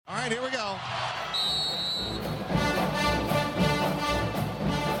right, here we go.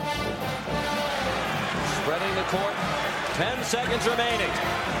 Spreading the court. 10 seconds remaining.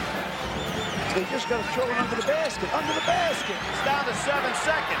 They just got to throw it under the basket. It's down to 7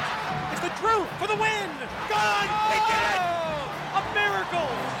 seconds. It's the Drew for the win. Gone. They did it. A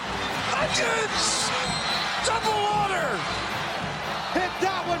miracle. Hutchins! Double order! Hit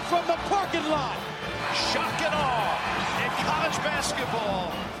that one from the parking lot. Shock and awe in college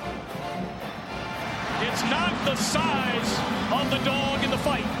basketball. It's not the size of the dog in the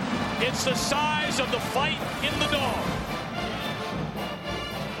fight. It's the size of the fight in the dog.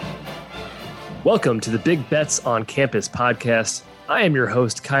 Welcome to the Big Bets on Campus podcast. I am your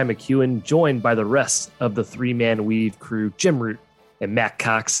host, Kai McEwen, joined by the rest of the three-man weave crew, Jim Root and Matt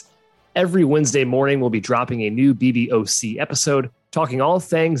Cox. Every Wednesday morning, we'll be dropping a new BBOC episode, talking all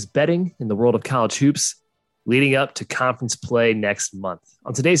things betting in the world of college hoops, leading up to conference play next month.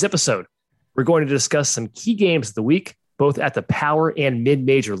 On today's episode, we're going to discuss some key games of the week, both at the power and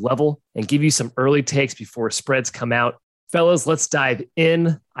mid-major level, and give you some early takes before spreads come out. Fellas, let's dive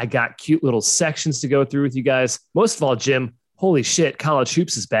in. I got cute little sections to go through with you guys. Most of all, Jim, holy shit, college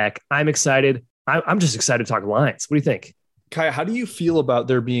hoops is back. I'm excited. I'm just excited to talk lines. What do you think? Kai, how do you feel about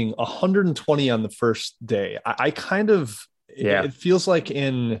there being 120 on the first day? I kind of, it feels like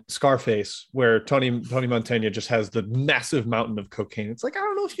in Scarface where Tony Montana just has the massive mountain of cocaine. It's like, I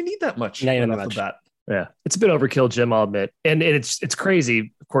don't know if you need that much. That. Yeah, it's a bit overkill, Jim, I'll admit. And it's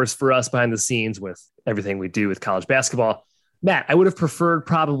crazy, of course, for us behind the scenes with everything we do with college basketball. Matt, I would have preferred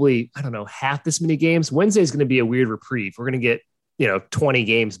probably, half this many games. Wednesday is going to be a weird reprieve. We're going to get, 20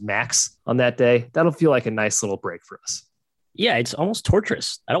 games max on that day. That'll feel like a nice little break for us. Yeah, it's almost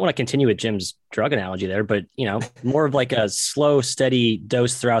torturous. I don't want to continue with Jim's drug analogy there, but, more of like a slow, steady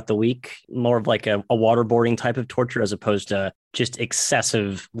dose throughout the week, more of like a waterboarding type of torture as opposed to just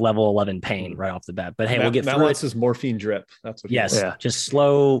excessive level 11 pain right off the bat. But hey, we'll get through it. His morphine drip. That's what. Yes, just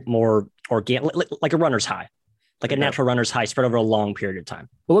slow, more organic, like a runner's high, like a natural runner's high spread over a long period of time.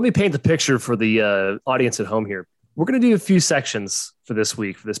 Well, let me paint the picture for the audience at home here. We're going to do a few sections for this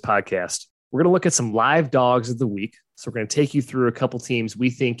week, for this podcast. We're going to look at some live dogs of the week. So we're going to take you through a couple teams we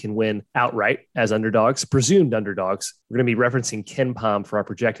think can win outright as underdogs, presumed underdogs. We're going to be referencing KenPom for our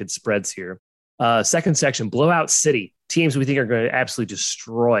projected spreads here. Second section, Blowout City. Teams we think are going to absolutely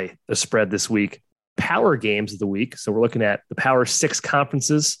destroy the spread this week. Power games of the week. So we're looking at the Power 6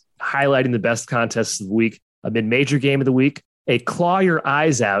 conferences, highlighting the best contests of the week. A mid-major game of the week. A claw your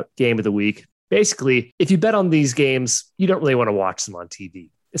eyes out game of the week. Basically, if you bet on these games, you don't really want to watch them on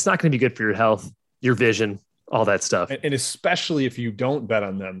TV. It's not going to be good for your health, your vision, all that stuff. And especially if you don't bet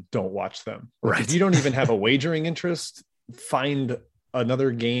on them, don't watch them. Right. If you don't even have a wagering interest, find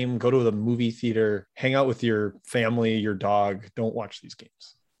another game, go to the movie theater, hang out with your family, your dog. Don't watch these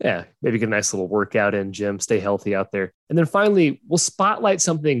games. Yeah, maybe get a nice little workout in, Jim. Stay healthy out there. And then finally, we'll spotlight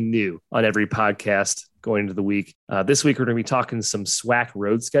something new on every podcast going into the week. This week, we're going to be talking some SWAC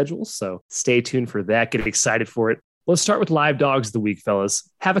road schedules. So stay tuned for that. Get excited for it. Let's start with live dogs of the week, fellas.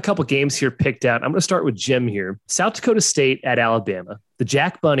 Have a couple games here picked out. I'm going to start with Jim here. South Dakota State at Alabama. The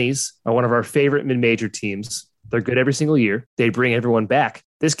Jack Bunnies are one of our favorite mid-major teams. They're good every single year. They bring everyone back.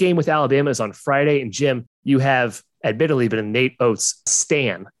 This game with Alabama is on Friday. And Jim, you have admittedly been a Nate Oates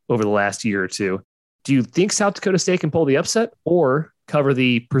stan over the last year or two. Do you think South Dakota State can pull the upset or cover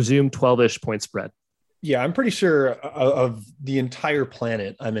the presumed 12-ish point spread? Yeah, I'm pretty sure of the entire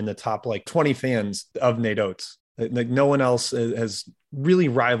planet, I'm in the top 20 fans of Nate Oates. Like no one else has really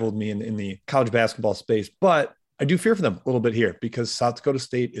rivaled me in the college basketball space, but I do fear for them a little bit here because South Dakota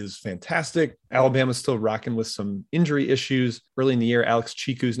State is fantastic. Alabama's still rocking with some injury issues early in the year. Alex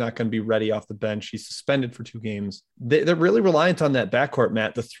Chiku's not going to be ready off the bench. He's suspended for 2 games. They're really reliant on that backcourt,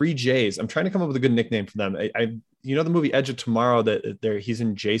 Matt, the 3 J's. I'm trying to come up with a good nickname for them. The movie Edge of Tomorrow that he's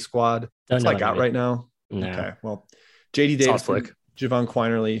in J Squad. That's all I got right now. No. Okay. Well, JD Davis, Javon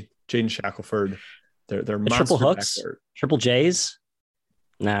Quinerly, Jaden Shackelford. They're triple hooks, backcourt. Triple J's.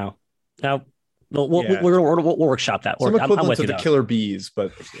 No. We'll workshop that. Some equivalent to the Killer Bees,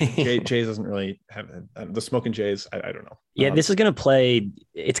 but Jays doesn't really have the Smoking Jays. I don't know. Yeah, this is going to play.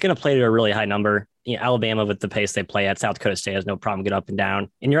 It's going to play to a really high number. Alabama with the pace they play at, South Dakota State has no problem get up and down.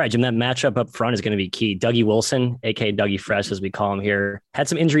 And you're right, Jim. That matchup up front is going to be key. Dougie Wilson, aka Dougie Fresh, as we call him here, had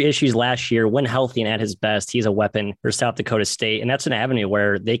some injury issues last year. When healthy and at his best, he's a weapon for South Dakota State, and that's an avenue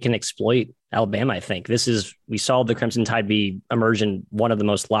where they can exploit Alabama, I think. We saw the Crimson Tide emerge in one of the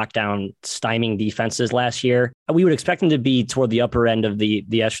most lockdown, stymieing defenses last year. We would expect them to be toward the upper end of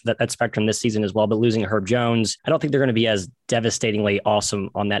that spectrum this season as well, but losing Herb Jones, I don't think they're going to be as devastatingly awesome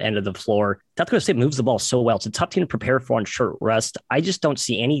on that end of the floor. South Dakota State moves the ball so well. It's a tough team to prepare for on short rest. I just don't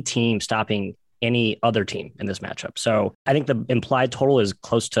see any team stopping any other team in this matchup. So I think the implied total is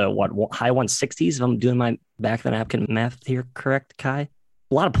close to high 160s, if I'm doing my back of the napkin math here correct, Kai?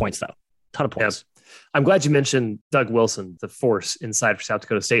 A lot of points, though. Ton of points. Yeah. I'm glad you mentioned Doug Wilson, the force inside for South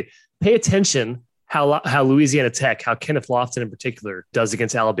Dakota State. Pay attention how Louisiana Tech, how Kenneth Lofton in particular does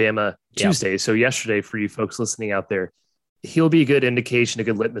against Alabama Tuesday. So yesterday, for you folks listening out there, he'll be a good indication, a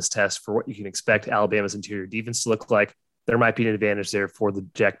good litmus test for what you can expect Alabama's interior defense to look like. There might be an advantage there for the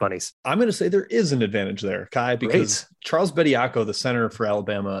Jack Bunnies. I'm going to say there is an advantage there, Kai, because Charles Bediako, the center for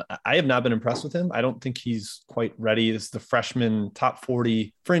Alabama, I have not been impressed with him. I don't think he's quite ready. It's the freshman, top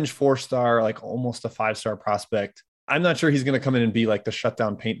 40, fringe 4-star, like almost a 5-star prospect. I'm not sure he's going to come in and be like the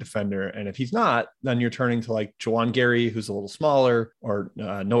shutdown paint defender. And if he's not, then you're turning to like Juwan Gary, who's a little smaller, or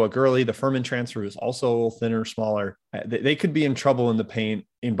Noah Gurley, the Furman transfer, who's also a little thinner, smaller. They could be in trouble in the paint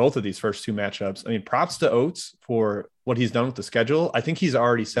in both of these first two matchups. I mean, props to Oates for what he's done with the schedule. I think he's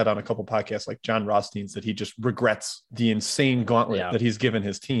already said on a couple podcasts like John Rothstein's that he just regrets the insane gauntlet that he's given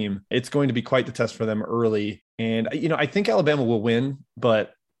his team. It's going to be quite the test for them early. And, I think Alabama will win,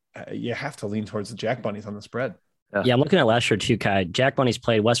 but you have to lean towards the Jack Bunnies on the spread. Yeah, I'm looking at last year too, Kai. Jack Bunnies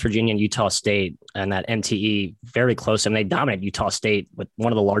played West Virginia and Utah State and that MTE very close. And they dominated Utah State with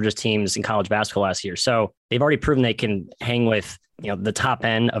one of the largest teams in college basketball last year. So they've already proven they can hang with, the top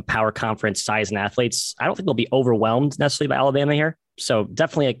end of power conference size and athletes. I don't think they'll be overwhelmed necessarily by Alabama here. So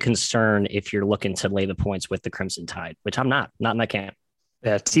definitely a concern if you're looking to lay the points with the Crimson Tide, which I'm not in that camp.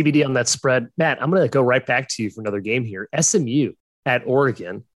 Yeah, TBD on that spread. Matt, I'm going to go right back to you for another game here. SMU at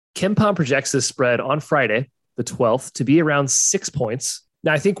Oregon. KenPom projects this spread on Friday, the 12th, to be around 6 points.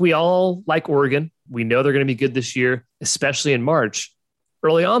 Now, I think we all like Oregon. We know they're going to be good this year, especially in March.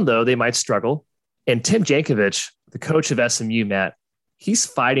 Early on, though, they might struggle. And Tim Jankovich, the coach of SMU, Matt, he's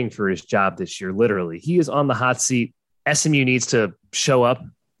fighting for his job this year, literally. He is on the hot seat. SMU needs to show up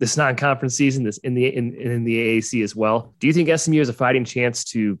this non-conference season, this in the AAC as well. Do you think SMU has a fighting chance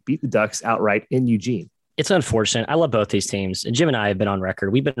to beat the Ducks outright in Eugene? It's unfortunate. I love both these teams. Jim and I have been on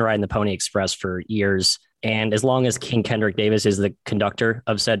record. We've been riding the Pony Express for years. And as long as King Kendrick Davis is the conductor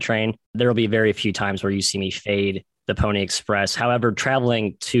of said train, there will be very few times where you see me fade the Pony Express. However,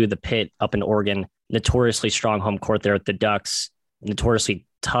 traveling to the Pit up in Oregon, notoriously strong home court there at the Ducks, notoriously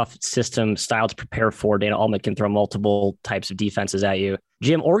tough system style to prepare for. Dana Altman can throw multiple types of defenses at you.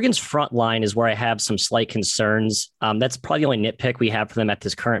 Jim, Oregon's front line is where I have some slight concerns. That's probably the only nitpick we have for them at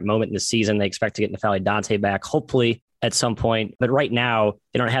this current moment in the season. They expect to get N'Faly Dante back, hopefully at some point. But right now,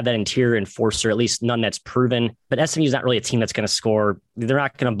 they don't have that interior enforcer, at least none that's proven. But SMU is not really a team that's going to score. They're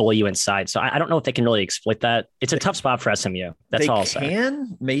not going to bully you inside. So I don't know if they can really exploit that. It's a tough spot for SMU. That's all I'll say. They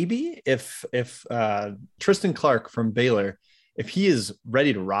can, maybe, if Tristan Clark from Baylor, if he is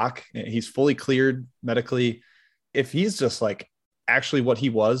ready to rock, he's fully cleared medically. If he's just like actually what he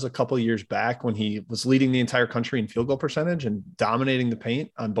was a couple of years back when he was leading the entire country in field goal percentage and dominating the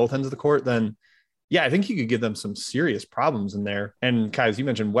paint on both ends of the court, then yeah, I think you could give them some serious problems in there. And Kai, as you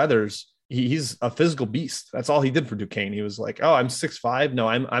mentioned, Weathers, he's a physical beast. That's all he did for Duquesne. He was like, oh, I'm 6'5". No,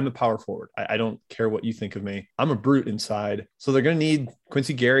 I'm a power forward. I don't care what you think of me. I'm a brute inside. So they're going to need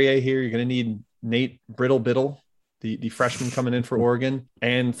Quincy Guerrier here. You're going to need Nate Brittle-Biddle, the freshman coming in for Oregon,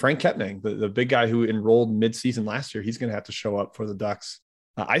 and Frank Kepning, the big guy who enrolled midseason last year. He's going to have to show up for the Ducks.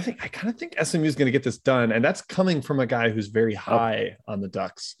 I kind of think SMU is going to get this done. And that's coming from a guy who's very high on the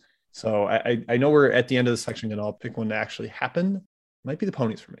Ducks. So I know we're at the end of the section and I'll pick one to actually happen. Might be the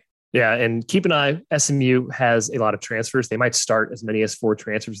Ponies for me. Yeah. And keep an eye. SMU has a lot of transfers. They might start as many as 4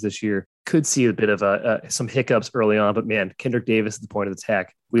 transfers this year. Could see a bit of some hiccups early on, but man, Kendrick Davis is the point of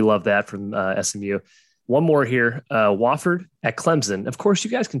attack. We love that from SMU. One more here, Wofford at Clemson. Of course, you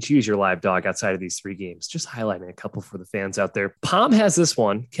guys can choose your live dog outside of these 3 games. Just highlighting a couple for the fans out there. Palm has this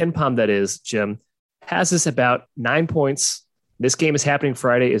one. KenPom, that is, Jim, has this about 9 points. This game is happening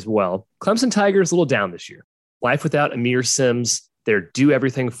Friday as well. Clemson Tigers a little down this year. Life without Amir Sims. They're due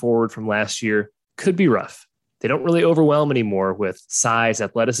everything forward from last year. Could be rough. They don't really overwhelm anymore with size,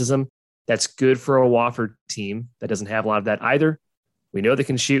 athleticism. That's good for a Wofford team that doesn't have a lot of that either. We know they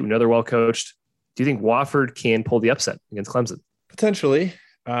can shoot. We know they're well coached. Do you think Wofford can pull the upset against Clemson? Potentially.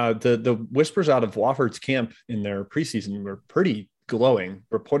 The whispers out of Wofford's camp in their preseason were pretty glowing.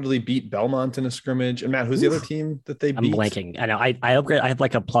 Reportedly beat Belmont in a scrimmage. And Matt, who's the other team that they beat? I'm blanking. I know. I upgrade. I have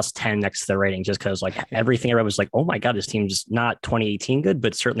like a +10 next to the rating just because like everything I read was like, oh my God, this team's not 2018 good,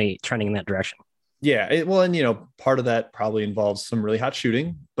 but certainly trending in that direction. Yeah. And part of that probably involves some really hot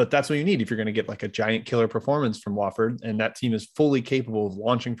shooting, but that's what you need if you're going to get like a giant killer performance from Wofford. And that team is fully capable of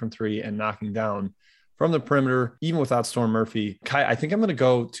launching from three and knocking down from the perimeter, even without Storm Murphy. Kai, I think I'm going to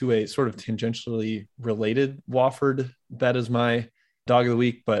go to a sort of tangentially related Wofford bet as my dog of the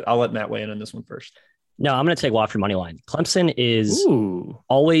week, but I'll let Matt weigh in on this one first. No, I'm going to take Wofford money line. Clemson is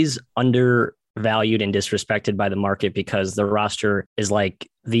always undervalued and disrespected by the market because the roster is like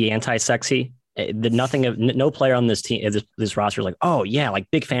the anti-sexy. No player on this team, this roster is like, oh yeah,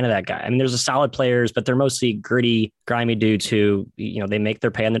 like big fan of that guy. I mean, there's a solid players, but they're mostly gritty, grimy dudes who, they make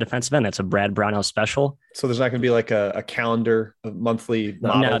their pay on the defensive end. That's a Brad Brownhouse special. So there's not going to be like a calendar, a monthly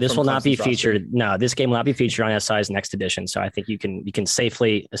model. No, this will not be roster. featured. No, this game will not be featured on SI's next edition. So I think you can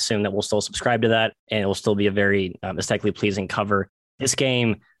safely assume that we'll still subscribe to that, and it will still be a very aesthetically pleasing cover. This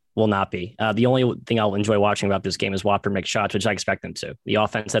game will not be. The only thing I'll enjoy watching about this game is Wofford make shots, which I expect them to. The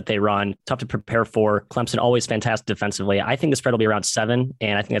offense that they run, tough to prepare for. Clemson always fantastic defensively. I think the spread will be around 7,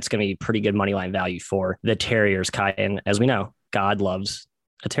 and I think that's going to be pretty good money line value for the Terriers, Kai. And as we know, God loves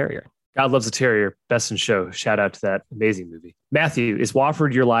a Terrier. God loves a Terrier. Best in show. Shout out to that amazing movie. Matthew, is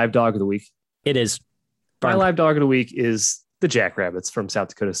Wofford your live dog of the week? It is. My live dog of the week is the Jackrabbits from South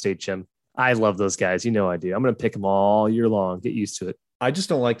Dakota State Gym. I love those guys. I do. I'm going to pick them all year long. Get used to it. I just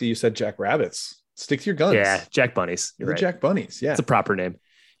don't like that you said Jackrabbits. Stick to your guns. Yeah, Jack Bunnies. You're right. Jack Bunnies. Yeah. It's a proper name.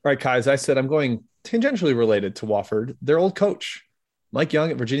 All right, Kai, as I said, I'm going tangentially related to Wofford. Their old coach, Mike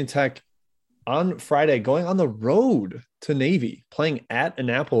Young at Virginia Tech, on Friday, going on the road to Navy, playing at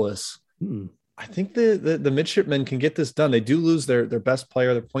Annapolis. I think the midshipmen can get this done. They do lose their best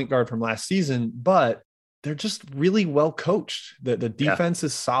player, their point guard from last season, but they're just really well coached. The defense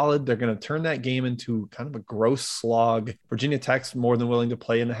is solid. They're going to turn that game into kind of a gross slog. Virginia Tech's more than willing to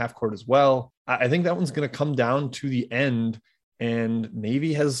play in the half court as well. I think that one's going to come down to the end. And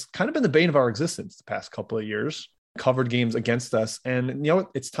Navy has kind of been the bane of our existence the past couple of years, covered games against us. And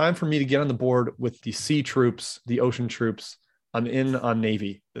it's time for me to get on the board with the sea troops, the ocean troops. I'm in on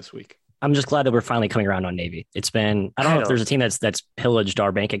Navy this week. I'm just glad that we're finally coming around on Navy. It's been, I don't know if there's a team that's pillaged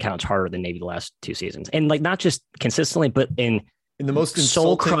our bank accounts harder than Navy the last 2 seasons. And like, not just consistently, but in the most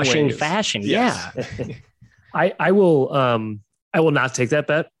soul crushing fashion. Yes. Yeah. I will not take that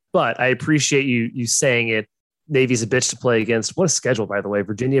bet, but I appreciate you saying it. Navy's a bitch to play against. What a schedule, by the way.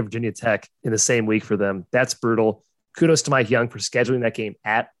 Virginia Tech in the same week for them. That's brutal. Kudos to Mike Young for scheduling that game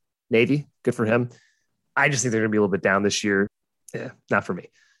at Navy. Good for him. I just think they're going to be a little bit down this year. Yeah, not for me.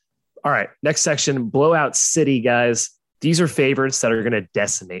 All right, next section, Blowout City, guys. These are favorites that are going to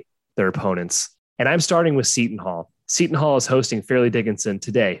decimate their opponents. And I'm starting with Seton Hall. Seton Hall is hosting Fairleigh Dickinson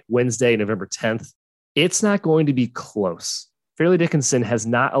today, Wednesday, November 10th. It's not going to be close. Fairleigh Dickinson has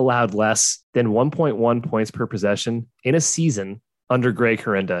not allowed less than 1.1 points per possession in a season under Greg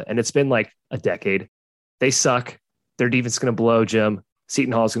Herenda, and it's been like a decade. They suck. Their defense is going to blow, Jim.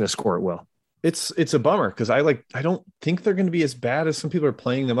 Seton Hall is going to score at will. It's a bummer because I don't think they're going to be as bad as some people are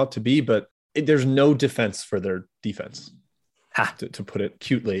playing them up to be, but there's no defense for their defense, to put it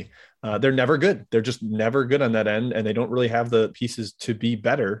cutely. They're never good. They're just never good on that end, and they don't really have the pieces to be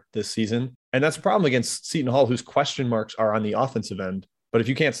better this season. And that's a problem against Seton Hall, whose question marks are on the offensive end. But if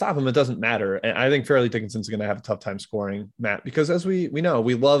you can't stop them, it doesn't matter. And I think Fairleigh Dickinson's going to have a tough time scoring, Matt, because as we know,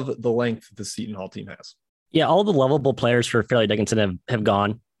 we love the length the Seton Hall team has. Yeah, all the lovable players for Fairleigh Dickinson have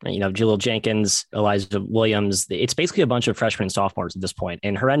gone. Jaleel Jenkins, Elijah Williams. It's basically a bunch of freshmen and sophomores at this point.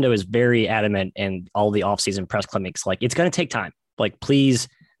 And Herenda is very adamant in all the offseason press clinics. Like, it's going to take time. Like, please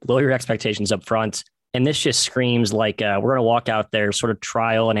lower your expectations up front. And this just screams like we're going to walk out there, sort of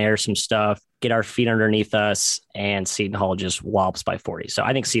trial and error some stuff, get our feet underneath us, and Seton Hall just whops by 40. So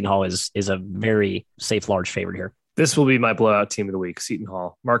I think Seton Hall is a very safe, large favorite here. This will be my blowout team of the week, Seton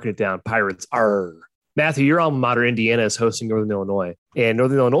Hall. Marking it down. Pirates. Arr. Matthew, your alma mater, Indiana, is hosting Northern Illinois. And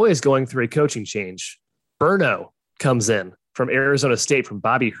Northern Illinois is going through a coaching change. Burno comes in from Arizona State, from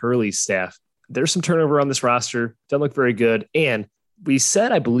Bobby Hurley's staff. There's some turnover on this roster. Doesn't look very good. And we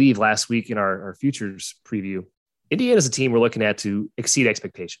said, I believe, last week in our futures preview, Indiana's a team we're looking at to exceed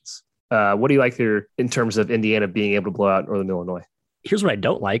expectations. What do you like there in terms of Indiana being able to blow out Northern Illinois? Here's what I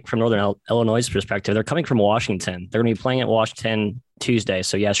don't like from Northern Illinois' perspective. They're coming from Washington. They're going to be playing at Washington Tuesday.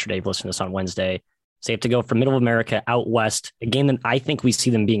 So yesterday, listen to this on Wednesday. So they have to go from middle of America out west, a game that I think we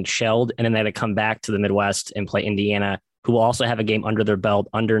see them being shelled, and then they have to come back to the Midwest and play Indiana, who will also have a game under their belt,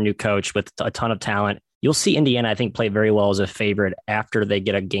 under a new coach with a ton of talent. you'll see Indiana, I think, play very well as a favorite after they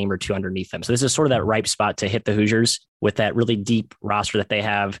get a game or two underneath them. So this is sort of that ripe spot to hit the Hoosiers with that really deep roster that they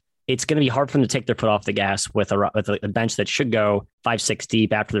have. It's going to be hard for them to take their foot off the gas with a bench that should go 5-6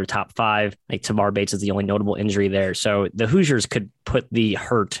 deep after their top five. Like Tamar Bates is the only notable injury there. So the Hoosiers could put the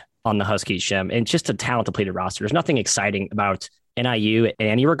hurt on the Huskies, Jim, and just a talent depleted roster. There's nothing exciting about NIU in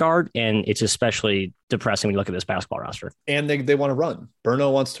any regard, and it's especially depressing when you look at this basketball roster. And they want to run.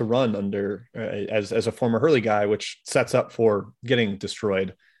 Brno wants to run under as a former Hurley guy, which sets up for getting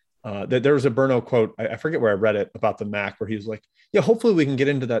destroyed. There was a Brno quote, I forget where I read it, about the MAC, where he was like, yeah, hopefully we can get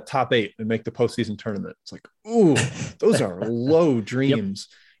into that top 8 and make the postseason tournament. It's like, ooh, those are low dreams.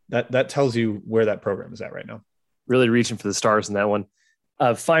 Yep. That tells you where that program is at right now. Really reaching for the stars in that one.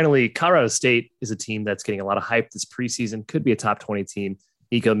 Finally, Colorado State is a team that's getting a lot of hype this preseason, could be a top 20 team.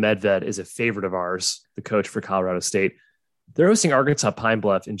 Nico Medved is a favorite of ours, the coach for Colorado State. They're hosting Arkansas Pine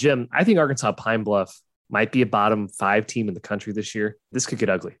Bluff. And Jim, I think Arkansas Pine Bluff might be a bottom 5 team in the country this year. This could get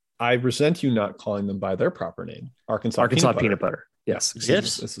ugly. I resent you not calling them by their proper name, Arkansas Peanut Butter. Yes.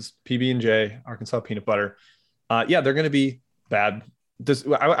 This is PB&J, Arkansas Peanut Butter. Yeah, they're going to be bad.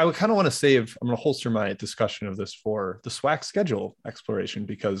 I would kind of want to save, I'm going to holster my discussion of this for the SWAC schedule exploration,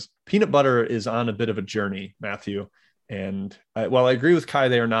 because peanut butter is on a bit of a journey, Matthew. And while I agree with Kai,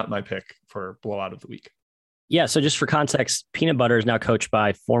 they are not my pick for blowout of the week. Yeah, so just for context, Peanut Butter is now coached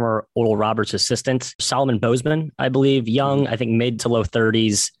by former Oral Roberts assistant Solomon Bozeman, I believe, young, I think mid to low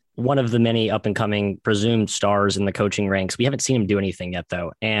 30s, one of the many up-and-coming presumed stars in the coaching ranks. We haven't seen him do anything yet,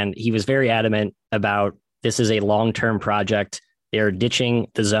 though. And he was very adamant about this is a long-term project. They're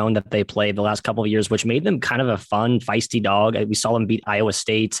ditching the zone that they played the last couple of years, which made them kind of a fun, feisty dog. We saw them beat Iowa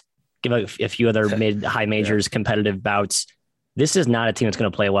State, give a few other mid-high majors competitive bouts. This is not a team that's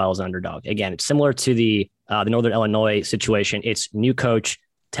going to play well as an underdog. Again, it's similar to the Northern Illinois situation. It's new coach,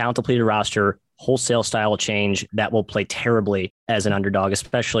 talent depleted roster, wholesale style change that will play terribly as an underdog,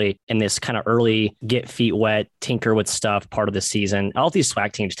 especially in this kind of early get feet wet, tinker with stuff part of the season. All these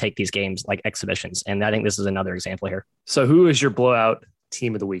SWAC teams take these games like exhibitions. And I think this is another example here. So who is your blowout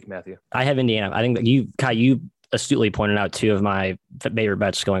team of the week, Matthew? I have Indiana. I think that Kai, you astutely pointed out 2 of my favorite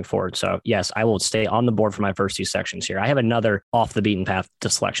bets going forward. So yes, I will stay on the board for my first 2 sections here. I have another off the beaten path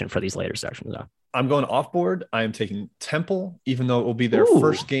to selection for these later sections though. I'm going off board. I am taking Temple, even though it will be their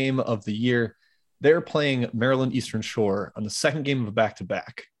first game of the year. They're playing Maryland Eastern Shore on the second game of a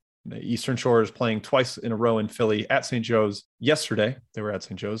back-to-back. The Eastern Shore is playing twice in a row in Philly at St. Joe's. Yesterday, they were at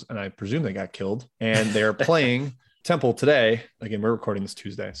St. Joe's, and I presume they got killed. And they're playing Temple today. Again, we're recording this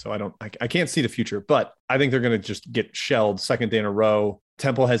Tuesday, so I can't see the future, but I think they're going to just get shelled second day in a row.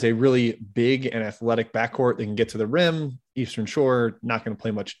 Temple has a really big and athletic backcourt. They can get to the rim. Eastern Shore, not going to play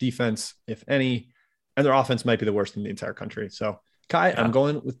much defense, if any. And their offense might be the worst in the entire country. So, Kai, I'm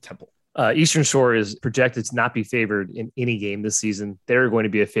going with Temple. Eastern Shore is projected to not be favored in any game this season. They're going to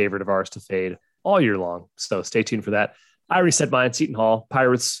be a favorite of ours to fade all year long. So stay tuned for that. I already said mine, Seton Hall.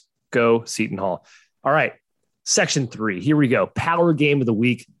 Pirates, go Seton Hall. All right, section 3. Here we go. Power game of the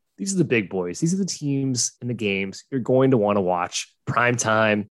week. These are the big boys. These are the teams and the games you're going to want to watch. Prime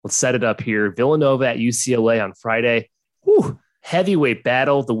time. Let's set it up here. Villanova at UCLA on Friday. Whew, heavyweight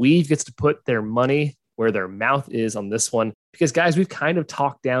battle. The Weave gets to put their money where their mouth is on this one. Because, guys, we've kind of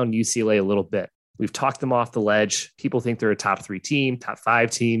talked down UCLA a little bit. We've talked them off the ledge. People think they're a top 3 team, top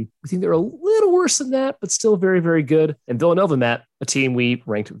 5 team. We think they're a little worse than that, but still very, very good. And Villanova, Matt, a team we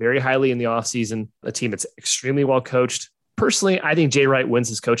ranked very highly in the offseason, a team that's extremely well coached. Personally, I think Jay Wright wins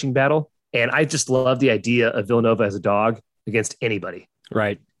his coaching battle. And I just love the idea of Villanova as a dog against anybody.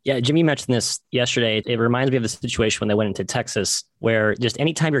 Right. Yeah, Jimmy mentioned this yesterday. It reminds me of the situation when they went into Texas, where just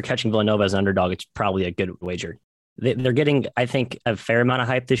anytime you're catching Villanova as an underdog, it's probably a good wager. They're getting, I think, a fair amount of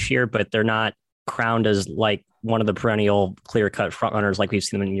hype this year, but they're not crowned as like one of the perennial clear-cut frontrunners like we've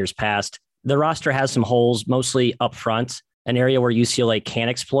seen them in years past. The roster has some holes, mostly up front, an area where UCLA can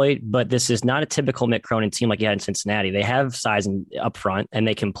exploit, but this is not a typical Mick Cronin team like you had in Cincinnati. They have size up front and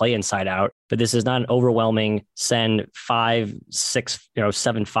they can play inside out, but this is not an overwhelming send 5, 6,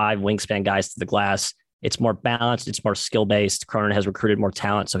 7, 5 wingspan guys to the glass. It's more balanced. It's more skill-based. Cronin has recruited more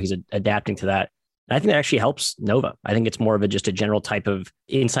talent, so he's adapting to that. And I think that actually helps Nova. I think it's more of just a general type of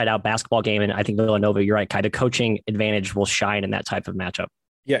inside-out basketball game. And I think Villanova, you're right, Kai, the coaching advantage will shine in that type of matchup.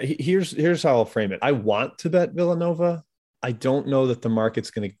 Yeah, here's how I'll frame it. I want to bet Villanova. I don't know that the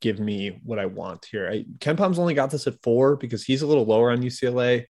market's going to give me what I want here. Ken Palm's only got this at 4 because he's a little lower on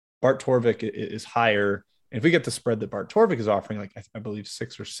UCLA. Bart Torvik is higher. And if we get the spread that Bart Torvik is offering, like I believe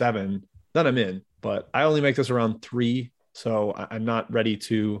 6 or 7, then I'm in. But I only make this around 3 So I'm not ready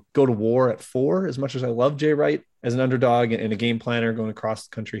to go to war at 4 as much as I love Jay Wright as an underdog and a game planner going across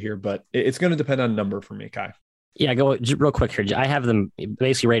the country here. But it's going to depend on number for me, Kai. Yeah, go real quick here. I have them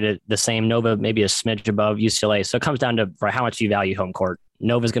basically rated the same. Nova maybe a smidge above UCLA. So it comes down to for how much you value home court.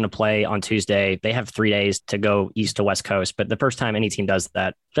 Nova's going to play on Tuesday. They have 3 days to go east to west coast. But the first time any team does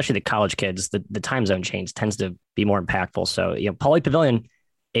that, especially the college kids, the time zone change tends to be more impactful. So, Pauley Pavilion,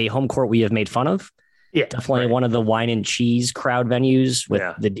 a home court we have made fun of. Yeah, definitely one of the wine and cheese crowd venues with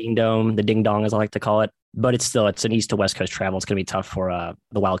the ding dome, the ding dong, as I like to call it. But it's an east to west coast travel. It's going to be tough for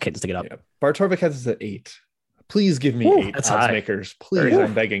the Wild kids to get up. Yeah. Bart Torvik has us at 8. Please give me 8 odds makers. Please,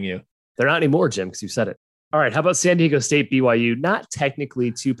 I'm begging you. They're not anymore, Jim, because you said it. All right, how about San Diego State, BYU? Not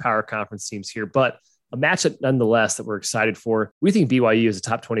technically 2 power conference teams here, but a matchup nonetheless that we're excited for. We think BYU is a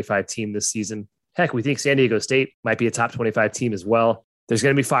top 25 team this season. Heck, we think San Diego State might be a top 25 team as well. There's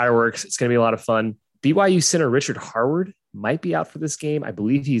going to be fireworks. It's going to be a lot of fun. BYU center Richard Harward might be out for this game. I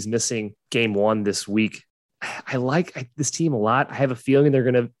believe he's missing game 1 this week. I like this team a lot. I have a feeling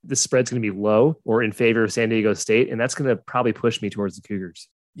the spread's going to be low or in favor of San Diego State, and that's going to probably push me towards the Cougars.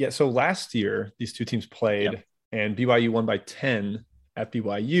 Yeah, so last year, these two teams played, and BYU won by 10 at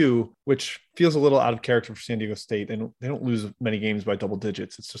BYU, which feels a little out of character for San Diego State. They don't lose many games by double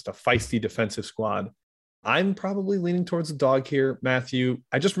digits. It's just a feisty defensive squad. I'm probably leaning towards the dog here, Matthew.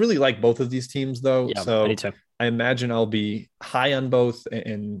 I just really like both of these teams, though. Yeah, so me too. I imagine I'll be high on both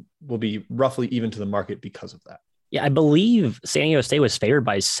and will be roughly even to the market because of that. Yeah, I believe San Diego State was favored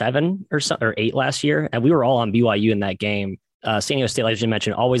by 7 or 8 last year, and we were all on BYU in that game. San Diego State, like you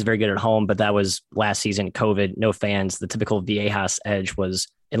mentioned, always very good at home, but that was last season, COVID, no fans. The typical Viejas edge was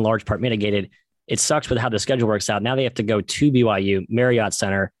in large part mitigated. It sucks with how the schedule works out. Now they have to go to BYU, Marriott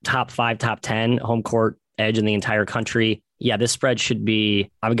Center, top 5, top 10 home court edge in the entire country. Yeah, this spread should be,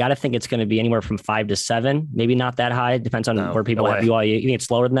 I've got to think it's going to be anywhere from 5 to 7, maybe not that high. It depends on where people have BYU. You think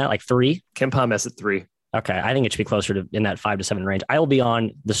it's lower than that, like 3? KenPom has it 3. Okay, I think it should be closer to in that 5 to 7 range. I will be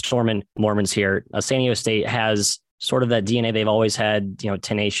on the Stormin' Mormons here. San Diego State has sort of that DNA they've always had,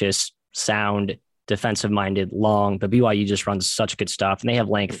 tenacious, sound, defensive-minded, long, but BYU just runs such good stuff, and they have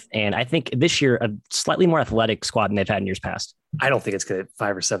length. And I think this year, a slightly more athletic squad than they've had in years past. I don't think it's going to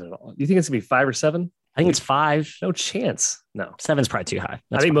 5 or 7 at all. You think it's going to be 5 or 7? I think it's 5. No chance. No. 7's probably too high.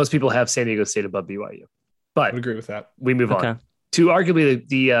 I think most people have San Diego State above BYU. But I would agree with that. We move on to arguably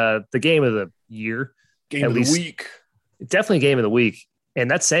the game of the year. Game of the week. Definitely game of the week. And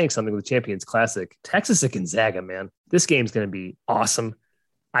that's saying something with the Champions Classic. Texas at Gonzaga, man. This game's going to be awesome.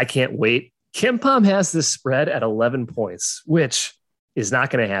 I can't wait. KenPom has this spread at 11 points, which is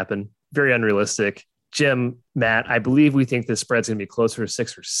not going to happen. Very unrealistic. Jim, Matt, I believe we think this spread's going to be closer to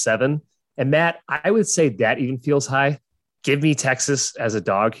 6 or 7. And Matt, I would say that even feels high. Give me Texas as a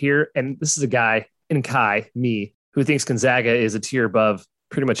dog here. And this is a guy in Kai, me, who thinks Gonzaga is a tier above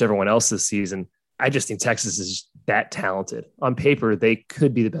pretty much everyone else this season. I just think Texas is that talented. On paper, they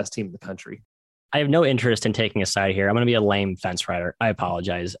could be the best team in the country. I have no interest in taking a side here. I'm going to be a lame fence rider. I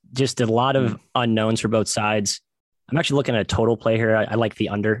apologize. Just a lot of unknowns for both sides. I'm actually looking at a total play here. I like the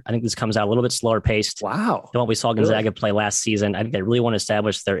under. I think this comes out a little bit slower paced. Wow. Than what we saw Gonzaga play last season. I think they really want to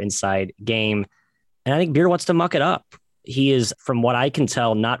establish their inside game. And I think Beard wants to muck it up. He is, from what I can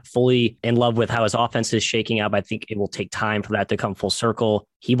tell, not fully in love with how his offense is shaking up. I think it will take time for that to come full circle.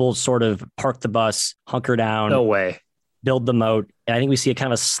 He will sort of park the bus, hunker down. No way. Build the moat. And I think we see a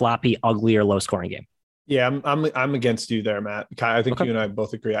kind of a sloppy, uglier, low-scoring game. Yeah, I'm against you there, Matt. I think you and I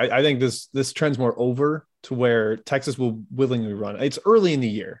both agree. I think this trend's more over to where Texas will willingly run. It's early in the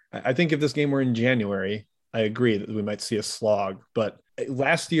year. I think if this game were in January, I agree that we might see a slog. But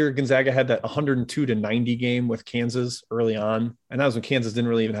last year, Gonzaga had that 102-90 game with Kansas early on, and that was when Kansas didn't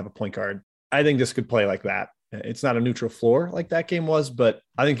really even have a point guard. I think this could play like that. It's not a neutral floor like that game was, but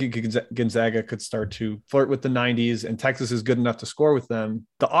I think Gonzaga could start to flirt with the 90s, and Texas is good enough to score with them.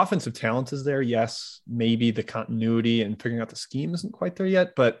 The offensive talent is there, yes. Maybe the continuity and figuring out the scheme isn't quite there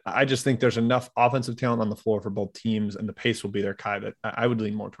yet, but I just think there's enough offensive talent on the floor for both teams, and the pace will be there, Kai, that I would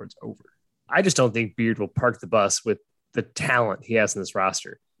lean more towards over. I just don't think Beard will park the bus with the talent he has in this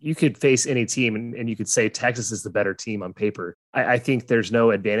roster. You could face any team and you could say Texas is the better team on paper. I think there's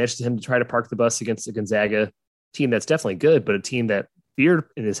no advantage to him to try to park the bus against a Gonzaga team that's definitely good, but a team that Beard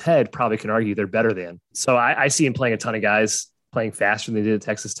in his head probably can argue they're better than. So I see him playing a ton of guys, playing faster than they did at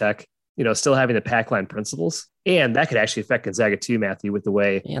Texas Tech, still having the pack line principles. And that could actually affect Gonzaga too, Matthew, with the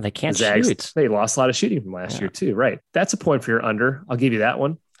way they can't Zags, shoot. They lost a lot of shooting from last year too, right? That's a point for your under. I'll give you that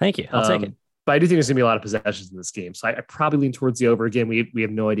one. Thank you. I'll take it. But I do think there's going to be a lot of possessions in this game. So I probably lean towards the over. Again, we have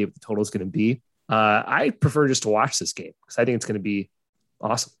no idea what the total is going to be. I prefer just to watch this game because I think it's going to be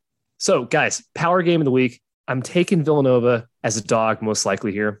awesome. So, guys, power game of the week. I'm taking Villanova as a dog, most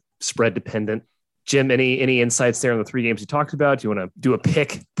likely here, spread dependent. Jim, any insights there on the 3 games you talked about? Do you want to do a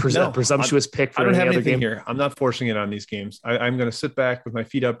pick, presumptuous pick for I don't have any other anything game? here. I'm not forcing it on these games. I'm going to sit back with my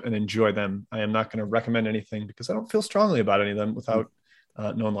feet up and enjoy them. I am not going to recommend anything because I don't feel strongly about any of them without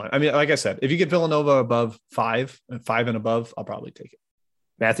knowing line. I mean, like I said, if you get Villanova above 5 and above, I'll probably take it.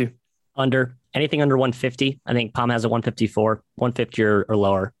 Matthew? Under. Anything under 150. I think Palm has a 154, 150 or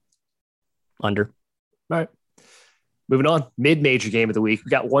lower. Under. All right. Moving on. Mid-major game of the week.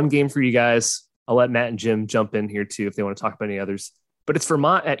 We got one game for you guys. I'll let Matt and Jim jump in here too if they want to talk about any others. But it's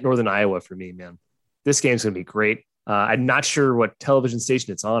Vermont at Northern Iowa for me, man. This game's going to be great. I'm not sure what television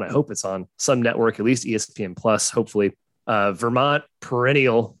station it's on. I hope it's on some network, at least ESPN Plus, hopefully. Vermont,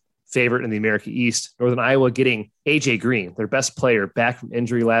 perennial favorite in the America East. Northern Iowa getting AJ Green, their best player, back from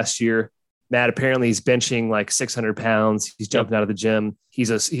injury last year. Matt, apparently he's benching like 600 pounds. He's jumping out of the gym. He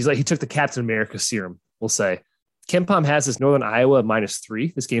took the Captain America serum, we'll say. KenPom has this Northern Iowa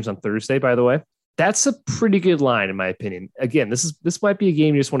 -3. This game's on Thursday, by the way. That's a pretty good line, in my opinion. Again, this might be a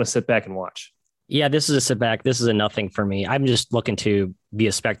game you just want to sit back and watch. Yeah, this is a sit back. This is a nothing for me. I'm just looking to be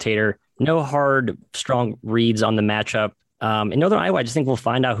a spectator. No hard, strong reads on the matchup. In Northern Iowa, I just think we'll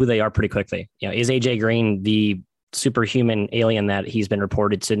find out who they are pretty quickly. Is AJ Green the superhuman alien that he's been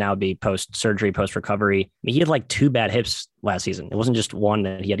reported to now be post-surgery, post-recovery? I mean, he had like 2 bad hips last season. It wasn't just one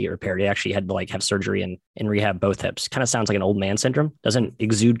that he had to get repaired. He actually had to like have surgery and rehab both hips. Kind of sounds like an old man syndrome. Doesn't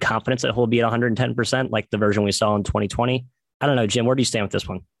exude confidence that he'll be at 110% like the version we saw in 2020. I don't know, Jim, where do you stand with this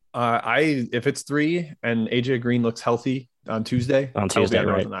one? If it's 3 and AJ Green looks healthy on Tuesday, right?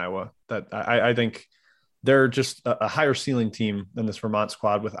 Northern Iowa. That I think they're just a higher ceiling team than this Vermont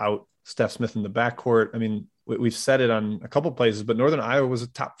squad without Steph Smith in the backcourt. I mean, we've said it on a couple places, but Northern Iowa was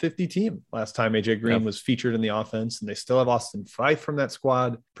a top 50 team last time AJ Green was featured in the offense, and they still have Austin Fife from that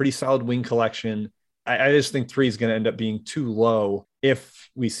squad. Pretty solid wing collection. I just think 3 is going to end up being too low if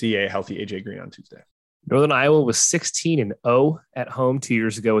we see a healthy AJ Green on Tuesday. Northern Iowa was 16-0 at home 2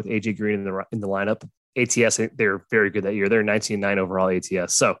 years ago with AJ Green in the lineup. ATS, they're very good that year. They're 19-9 overall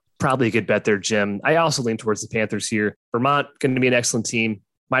ATS. So probably a good bet there, Jim. I also lean towards the Panthers here. Vermont going to be an excellent team.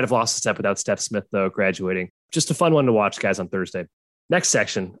 Might have lost a step without Steph Smith, though, graduating. Just a fun one to watch, guys, on Thursday. Next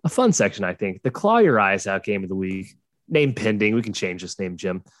section, a fun section, I think. The Claw Your Eyes Out game of the week. Name pending. We can change this name,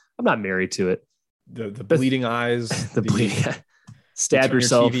 Jim. I'm not married to it. The bleeding eyes. the bleeding. Stab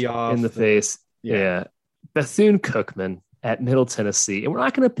yourself in the face. Yeah. Bethune-Cookman at Middle Tennessee. And we're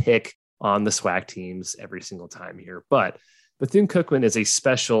not going to pick on the SWAC teams every single time here, but Bethune-Cookman is a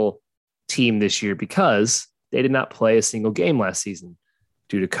special team this year because they did not play a single game last season.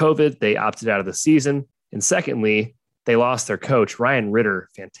 Due to COVID, they opted out of the season. And secondly, they lost their coach, Ryan Ritter,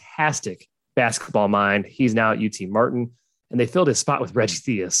 fantastic basketball mind. He's now at UT Martin, and they filled his spot with Reggie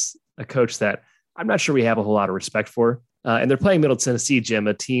Theus, a coach that I'm not sure we have a whole lot of respect for. And they're playing Middle Tennessee, Jim,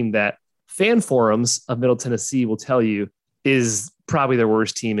 a team that fan forums of Middle Tennessee will tell you is probably their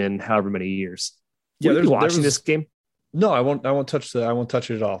worst team in however many years. Yeah, they're watching this game. No, I won't touch it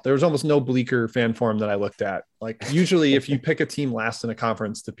at all. There was almost no Bleecker fan forum that I looked at. Like usually if you pick a team last in a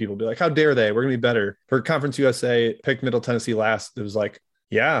conference, the people be like, how dare they? We're going to be better. For Conference USA, pick Middle Tennessee last. It was like,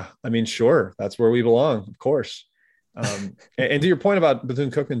 yeah, I mean, sure. That's where we belong. Of course. And to your point about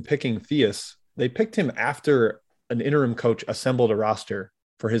Bethune-Cookman picking Theus, they picked him after an interim coach assembled a roster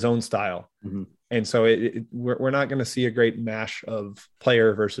for his own style. Mm-hmm. And so we're not going to see a great mash of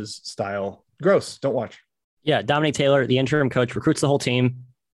player versus style. Gross. Don't watch. Yeah, Dominic Taylor, the interim coach, recruits the whole team.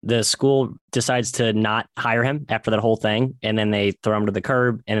 The school decides to not hire him after that whole thing, and then they throw him to the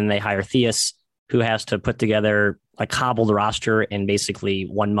curb, and then they hire Theus, who has to put together a cobbled roster in basically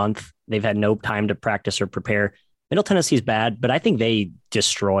 1 month. They've had no time to practice or prepare. Middle Tennessee's bad, but I think they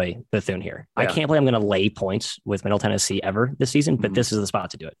destroy Bethune here. Yeah. I can't believe I'm going to lay points with Middle Tennessee ever this season, but this is the spot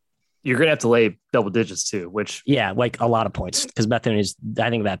to do it. You're going to have to lay double digits too, which... Yeah, like a lot of points, because Bethune is,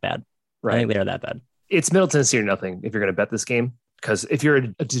 I think, that bad. Right. I think they are that bad. It's Middle Tennessee or nothing if you're going to bet this game, because if you're a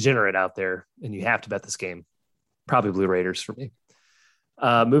degenerate out there and you have to bet this game, probably Blue Raiders for me.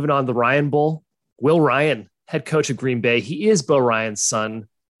 Moving on, the Ryan Bowl. Will Ryan, head coach of Green Bay. He is Bo Ryan's son.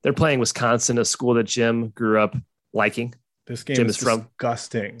 They're playing Wisconsin, a school that Jim grew up liking. This game is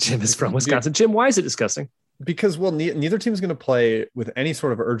disgusting. Jim is from Wisconsin. Jim, why is it disgusting? Because, well, neither team is going to play with any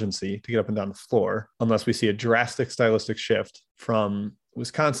sort of urgency to get up and down the floor unless we see a drastic stylistic shift from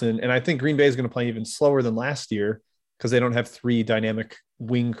Wisconsin. And I think Green Bay is going to play even slower than last year because they don't have 3 dynamic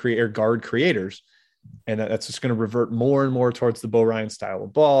guard creators. And that's just going to revert more and more towards the Bo Ryan style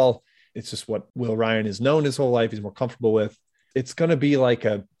of ball. It's just what Will Ryan is known his whole life. He's more comfortable with. It's going to be like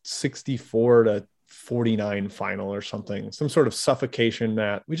a 64-49 final or something, some sort of suffocation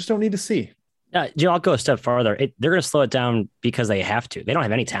that we just don't need to see. I'll go a step farther. They're going to slow it down because they have to. They don't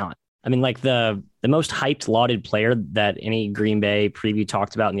have any talent. I mean, like the most hyped, lauded player that any Green Bay preview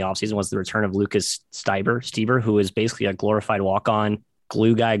talked about in the offseason was the return of Lucas Stieber, who is basically a glorified walk-on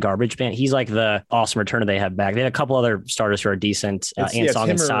glue guy, garbage man. He's like the awesome returner they have back. They had a couple other starters who are decent. Ansong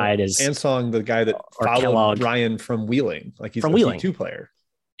inside is Ansong, the guy that followed Kellogg. Ryan from Wheeling, like he's a V2 player.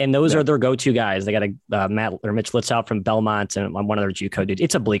 And those are their go-to guys. They got a Mitch Litzow from Belmont and one other JUCO dude.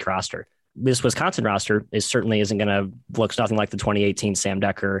 It's a bleak roster. This Wisconsin roster certainly isn't going to look nothing like the 2018 Sam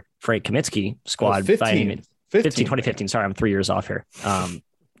Decker, Frank Kaminsky squad. 2015. Sorry, I'm 3 years off here.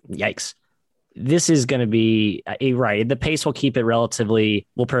 Yikes. This is going to be right. The pace will keep it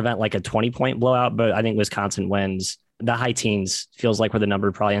will prevent like a 20-point blowout, but I think Wisconsin wins. The high teens feels like where the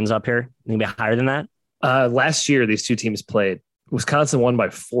number probably ends up here. Maybe higher than that. Last year, these two teams played. Wisconsin won by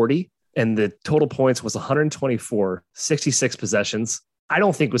 40, and the total points was 124, 66 possessions. I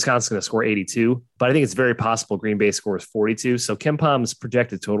don't think Wisconsin's going to score 82, but I think it's very possible Green Bay scores 42. So KenPom's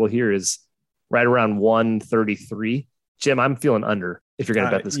projected total here is right around 133. Jim, I'm feeling under if you're going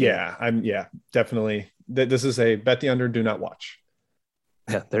to bet this game. Yeah, definitely. This is a bet the under, do not watch.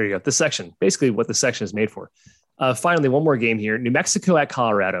 Yeah, there you go. This section, basically what the section is made for. Finally, one more game here. New Mexico at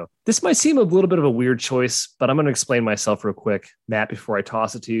Colorado. This might seem a little bit of a weird choice, but I'm going to explain myself real quick, Matt, before I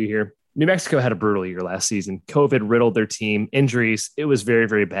toss it to you here. New Mexico had a brutal year last season. COVID riddled their team. Injuries. It was very,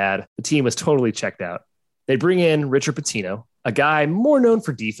 very bad. The team was totally checked out. They bring in Richard Pitino, a guy more known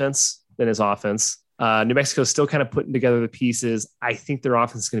for defense than his offense. New Mexico is still kind of putting together the pieces. I think their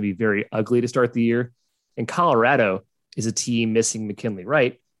offense is going to be very ugly to start the year. And Colorado is a team missing McKinley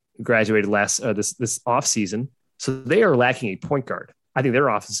Wright, who graduated this offseason. So they are lacking a point guard. I think their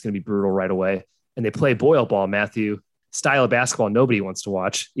offense is going to be brutal right away. And they play boil ball, Matthew. Style of basketball nobody wants to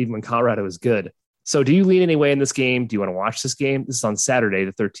watch, even when Colorado is good. So do you lean any way in this game? Do you want to watch this game? This is on Saturday,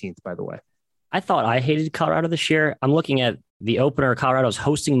 the 13th, by the way. I thought I hated Colorado this year. I'm looking at the opener. Colorado's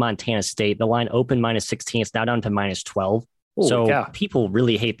hosting Montana State. The line opened -16. It's now down to -12. People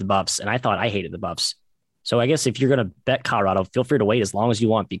really hate the Buffs, and I thought I hated the Buffs. So I guess if you're going to bet Colorado, feel free to wait as long as you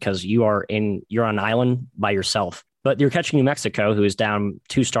want because you're on an island by yourself. But you're catching New Mexico, who is down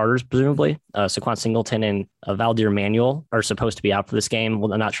 2 starters, presumably. Saquon Singleton and Valdir Manuel are supposed to be out for this game.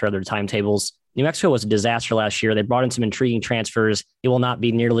 Well, I'm not sure of their timetables. New Mexico was a disaster last year. They brought in some intriguing transfers. It will not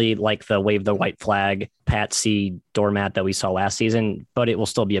be nearly like the wave the white flag, Pat C. doormat that we saw last season, but it will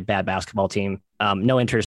still be a bad basketball team. No interest